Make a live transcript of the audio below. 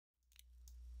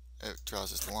it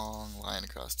draws this long line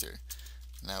across here.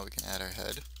 Now we can add our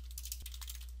head.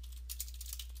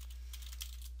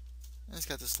 And it's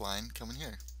got this line coming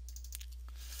here.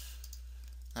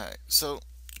 Alright, so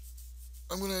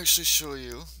I'm going to actually show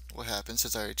you what happens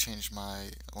since I already changed my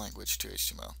language to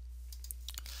HTML.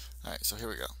 Alright, so here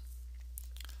we go.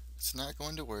 It's not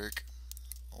going to work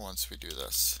once we do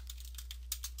this.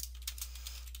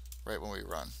 Right when we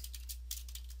run.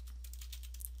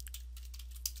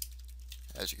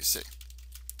 As you can see.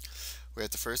 We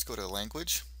have to first go to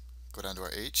language, go down to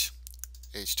our H,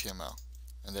 HTML,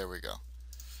 and there we go.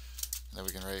 And then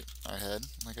we can write our head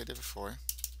like I did before,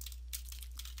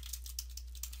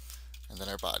 and then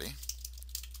our body.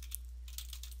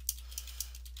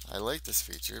 I like this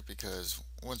feature because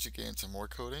once you get into more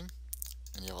coding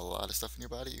and you have a lot of stuff in your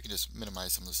body, you can just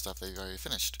minimize some of the stuff that you've already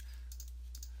finished,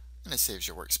 and it saves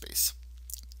your workspace.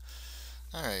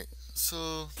 Alright,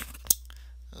 so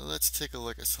let's take a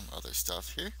look at some other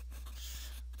stuff here.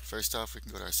 First off, we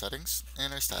can go to our settings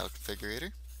and our style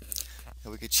configurator,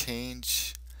 and we could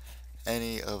change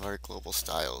any of our global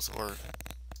styles or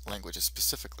languages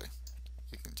specifically.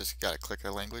 You can just gotta click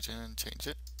our language and change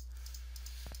it.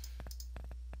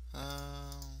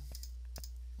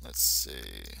 Let's see.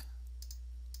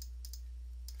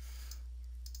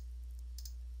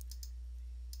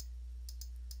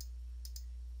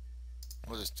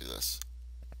 We'll just do this.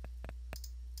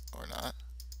 Or not.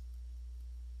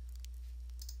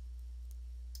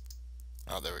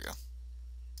 Oh, there we go.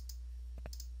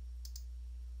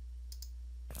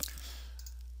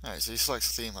 Alright, so you select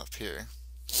theme up here.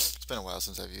 It's been a while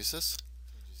since I've used this.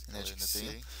 And as you can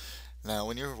see, now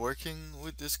when you're working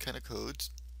with this kind of code,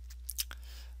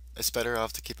 it's better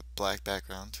off to keep a black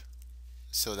background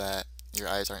so that your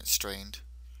eyes aren't strained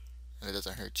and it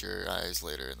doesn't hurt your eyes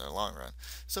later in the long run.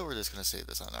 So we're just going to save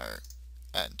this on our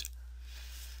end.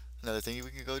 Another thing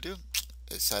we can go do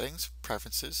is settings,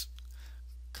 preferences,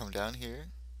 come down here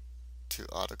to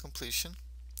auto completion,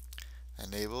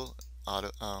 enable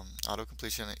auto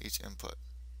completion on each input.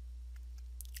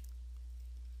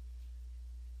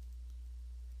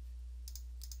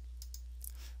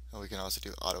 And we can also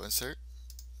do auto insert,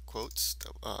 quotes,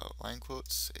 line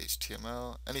quotes,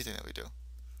 HTML, anything that we do.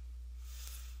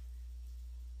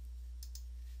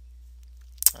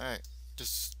 Alright,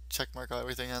 just check mark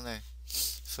everything on there.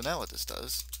 So now what this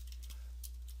does,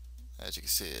 as you can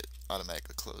see, it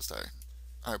automatically closed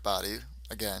our body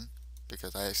again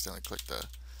because I accidentally clicked the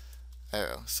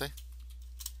arrow. See?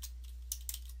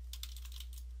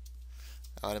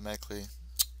 Automatically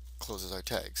closes our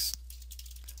tags.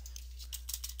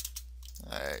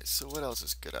 Alright, so what else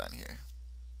is good on here?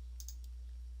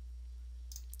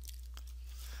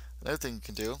 Another thing you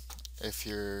can do, if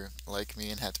you're like me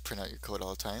and have to print out your code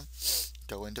all the time,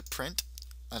 go into print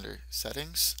under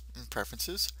settings and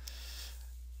preferences.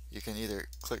 You can either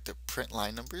click the print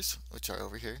line numbers, which are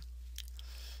over here.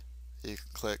 You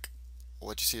can click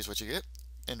what you see is what you get,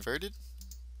 inverted,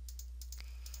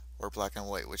 or black and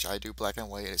white, which I do black and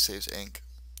white and it saves ink.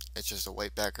 It's just a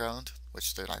white background,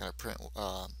 which they're not going to print,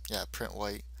 print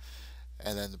white,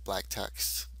 and then the black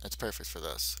text. It's perfect for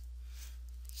this.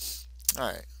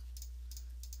 Alright,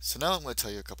 so now I'm going to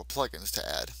tell you a couple plugins to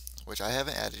add, which I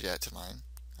haven't added yet to mine.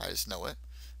 I just know it.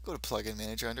 Go to Plugin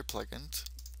Manager under Plugins,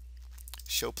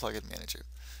 Show Plugin Manager.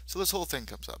 So this whole thing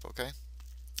comes up, okay?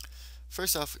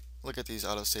 First off, look at these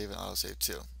autosave and autosave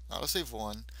 2. Autosave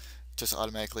 1 just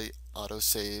automatically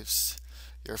autosaves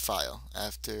your file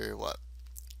after what?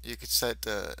 You could set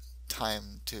the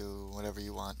time to whatever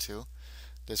you want to.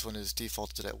 This one is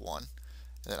defaulted at 1.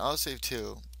 And then autosave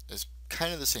 2 is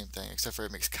kind of the same thing except for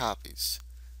it makes copies.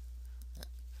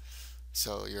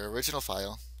 So your original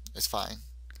file is fine,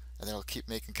 and then it'll keep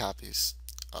making copies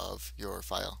of your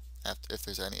file if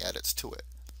there's any edits to it.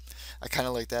 I kind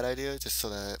of like that idea just so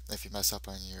that if you mess up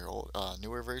on your old,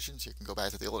 newer versions, you can go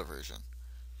back to the older version.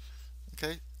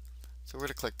 Okay, so we're going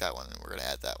to click that one and we're going to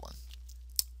add that one.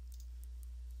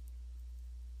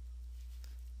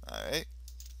 Alright,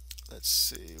 let's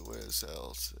see, what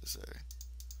else is there?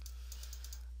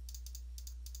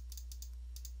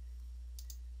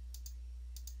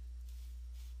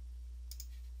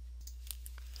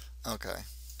 Okay,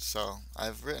 so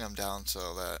I've written them down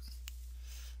so that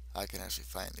I can actually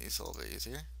find these a little bit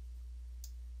easier.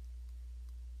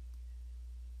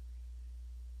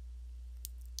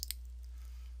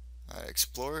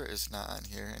 Explorer is not on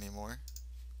here anymore.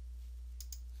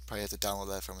 Probably have to download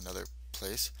that from another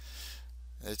place.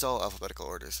 It's all alphabetical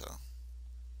order, so.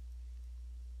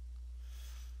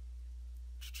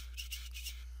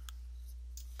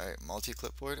 Alright,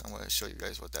 multi-clipboard. I'm going to show you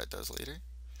guys what that does later.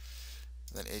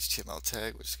 And then HTML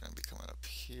tag, which is going to be coming up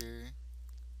here.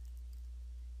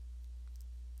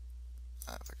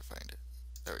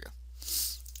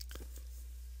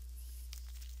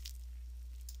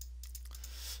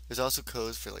 There's also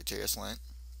code for like JSLint,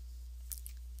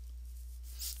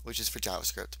 which is for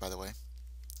JavaScript, by the way,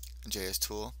 JS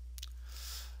tool.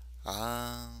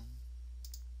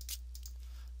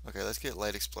 Okay, let's get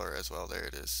Light Explorer as well. There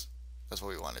it is. That's what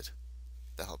we wanted.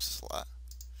 That helps us a lot.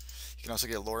 You can also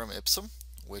get Lorem Ipsum,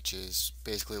 which is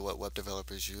basically what web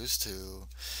developers use to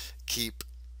keep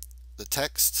the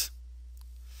text.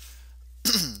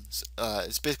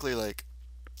 It's basically like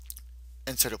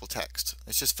insertable text.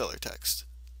 It's just filler text.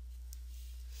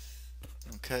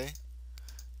 Okay,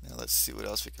 now let's see what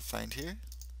else we can find here.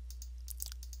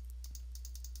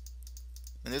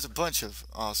 And there's a bunch of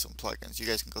awesome plugins. You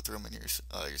guys can go through them in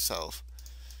yourself.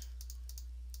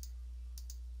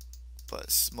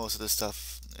 But most of this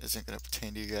stuff isn't going to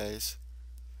pertain to you guys.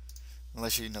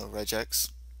 Unless you know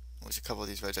regex, which a couple of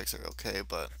these regex are okay,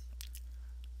 but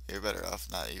you're better off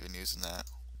not even using that.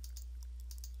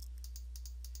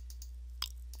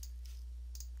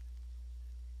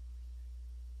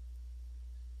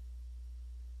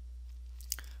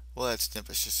 Well, that's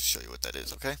snippets just to show you what that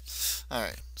is, okay?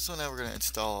 Alright, so now we're going to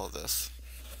install all this.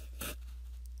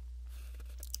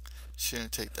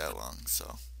 Shouldn't take that long,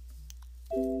 so.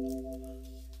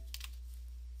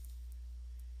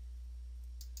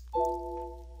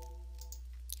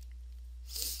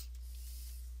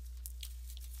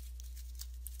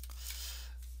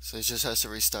 So it just has to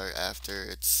restart after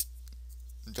it's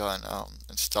done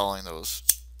installing those.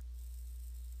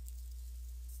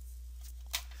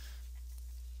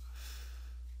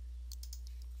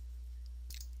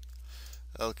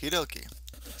 Okie dokie.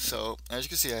 So as you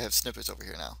can see, I have snippets over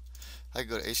here now. I can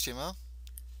go to HTML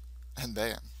and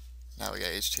bam, now we got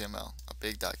HTML, a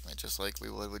big document just like we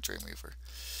would with Dreamweaver.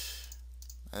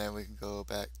 And then we can go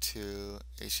back to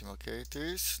HTML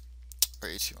characters or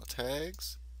HTML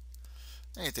tags,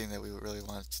 anything that we really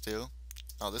want to do.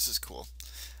 Oh, this is cool.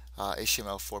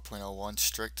 HTML 4.01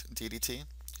 strict DDT,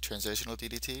 transitional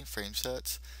DDT, frame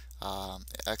sets,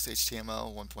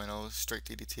 XHTML 1.0 strict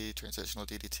DDT, transitional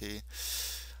DDT,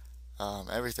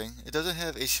 everything. It doesn't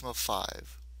have HTML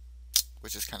 5,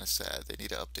 which is kind of sad. They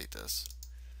need to update this.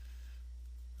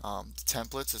 The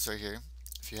templates is right here.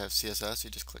 If you have CSS, you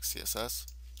just click CSS,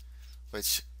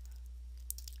 which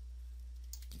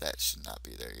that should not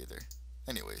be there either.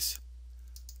 Anyways,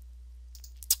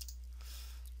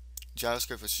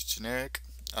 JavaScript, which is generic,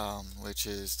 which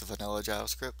is the vanilla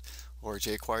JavaScript or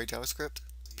jQuery JavaScript.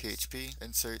 PHP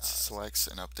inserts, selects,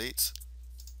 and updates.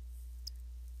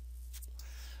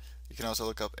 You can also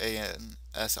look up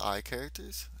ANSI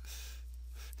characters,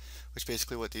 which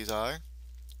basically what these are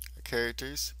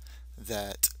characters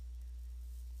that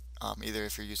either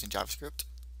if you're using JavaScript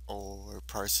or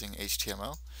parsing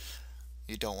HTML,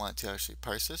 you don't want to actually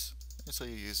parse this, and so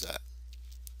you use that.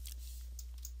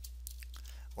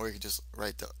 Or you can just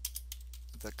write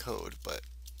the code, but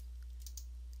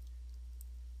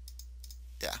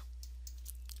yeah.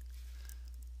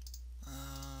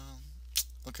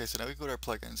 Okay, so now we go to our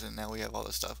plugins, and now we have all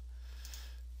this stuff.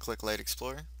 Click Light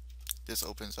Explorer. This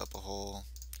opens up a whole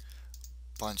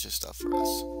bunch of stuff for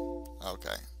us.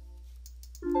 Okay.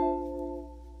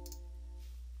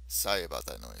 Sorry about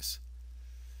that noise.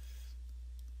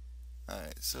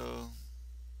 Alright, so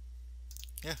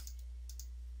yeah.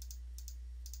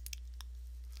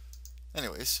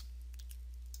 Anyways,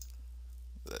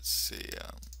 let's see.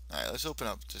 Alright, let's open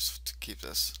up just to keep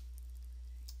this.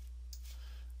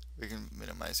 We can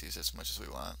minimize these as much as we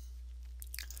want.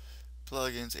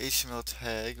 Plugins, HTML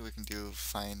tag, we can do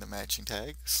find the matching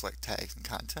tag, select tags and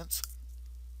contents.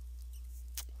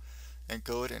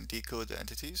 Encode and decode the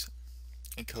entities.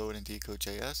 Encode and decode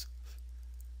JS.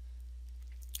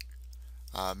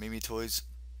 Mimi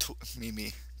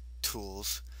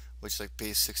tools, which is like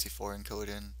base 64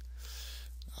 encoding.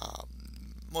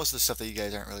 Most of the stuff that you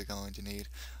guys aren't really going to need.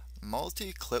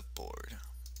 Multi-clipboard.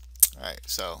 Alright,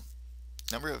 so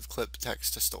number of clip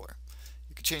text to store.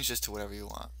 You can change this to whatever you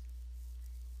want.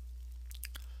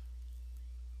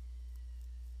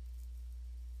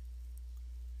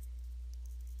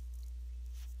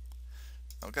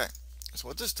 Okay, so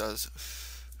what this does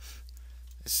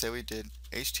is say we did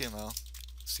HTML,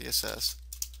 CSS,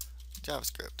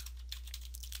 JavaScript.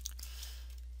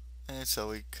 And so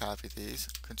we copy these,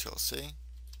 Control C,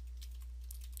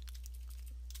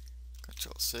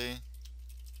 Control C,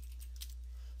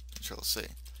 Control C.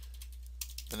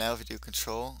 But now if we do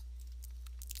Control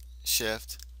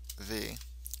Shift V,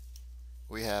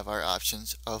 we have our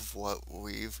options of what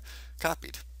we've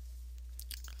copied.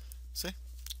 See?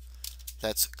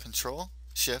 That's Control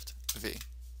Shift V.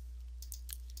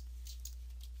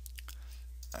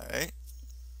 Alright.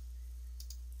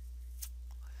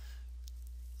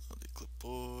 The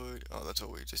clipboard. Oh, that's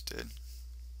what we just did.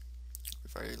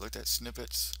 already looked at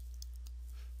snippets.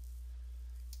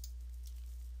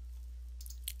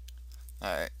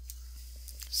 Alright,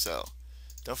 so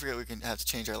don't forget we can have to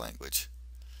change our language.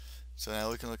 So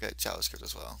now we can look at JavaScript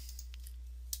as well.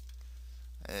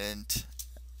 And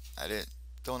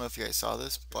don't know if you guys saw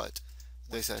this, but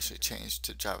this actually changed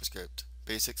to JavaScript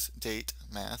basics, date,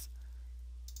 math,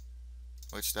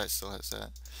 which that still has that.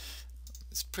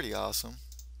 It's pretty awesome.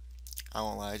 I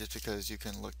won't lie, just because you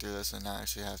can look through this and not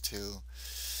actually have to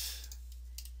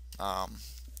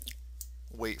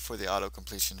wait for the auto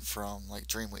completion from like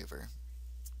Dreamweaver.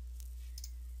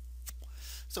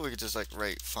 So we could just like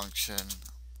write function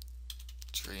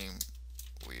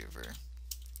Dreamweaver.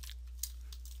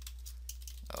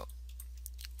 Oh.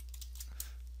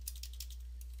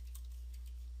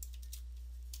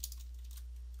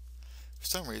 For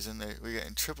some reason we're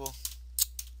getting triple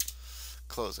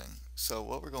closing. So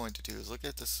what we're going to do is look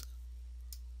at this.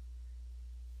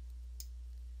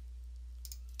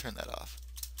 Turn that off.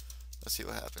 Let's see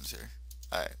what happens here.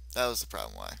 Alright, that was the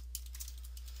problem why.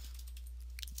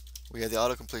 We had the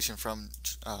auto completion from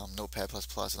NotePad++,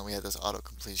 and then we had this auto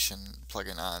completion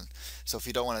plugin on. So if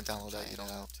you don't want to download that, you don't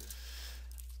have to.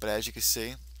 But as you can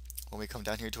see, when we come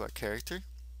down here to our character,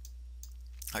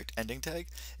 our ending tag,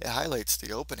 it highlights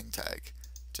the opening tag,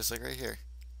 just like right here.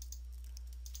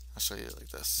 I'll show you like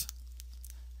this.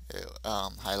 It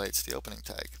highlights the opening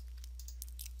tag,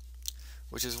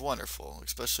 which is wonderful,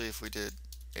 especially if we did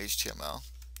HTML,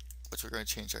 which we're going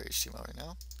to change our HTML right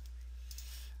now.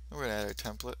 And we're going to add our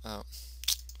template. Oh,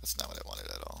 that's not what I wanted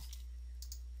at all.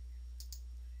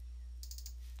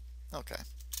 Okay.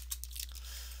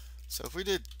 So if we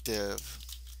did div,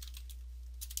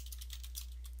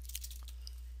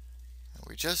 and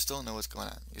we just don't know what's going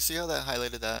on. You see how that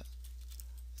highlighted that?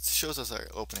 It shows us our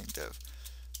opening div.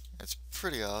 It's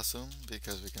pretty awesome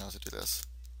because we can also do this.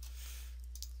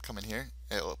 Come in here,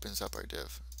 it opens up our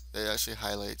div. It actually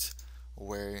highlights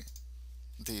where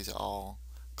these all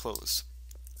close.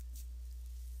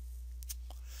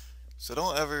 So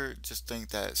don't ever just think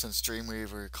that since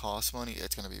Dreamweaver costs money,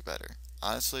 it's going to be better.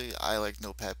 Honestly, I like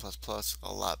Notepad++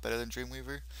 a lot better than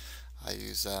Dreamweaver. I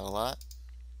use that a lot.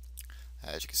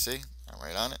 As you can see, I'm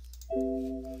right on it.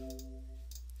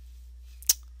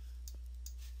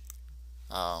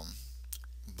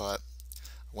 But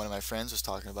one of my friends was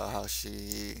talking about how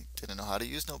she didn't know how to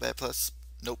use Notepad++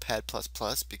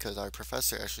 because our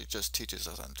professor actually just teaches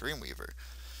us on Dreamweaver.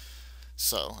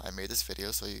 So I made this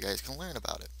video so you guys can learn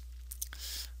about it.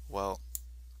 Well,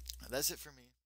 that's it for me.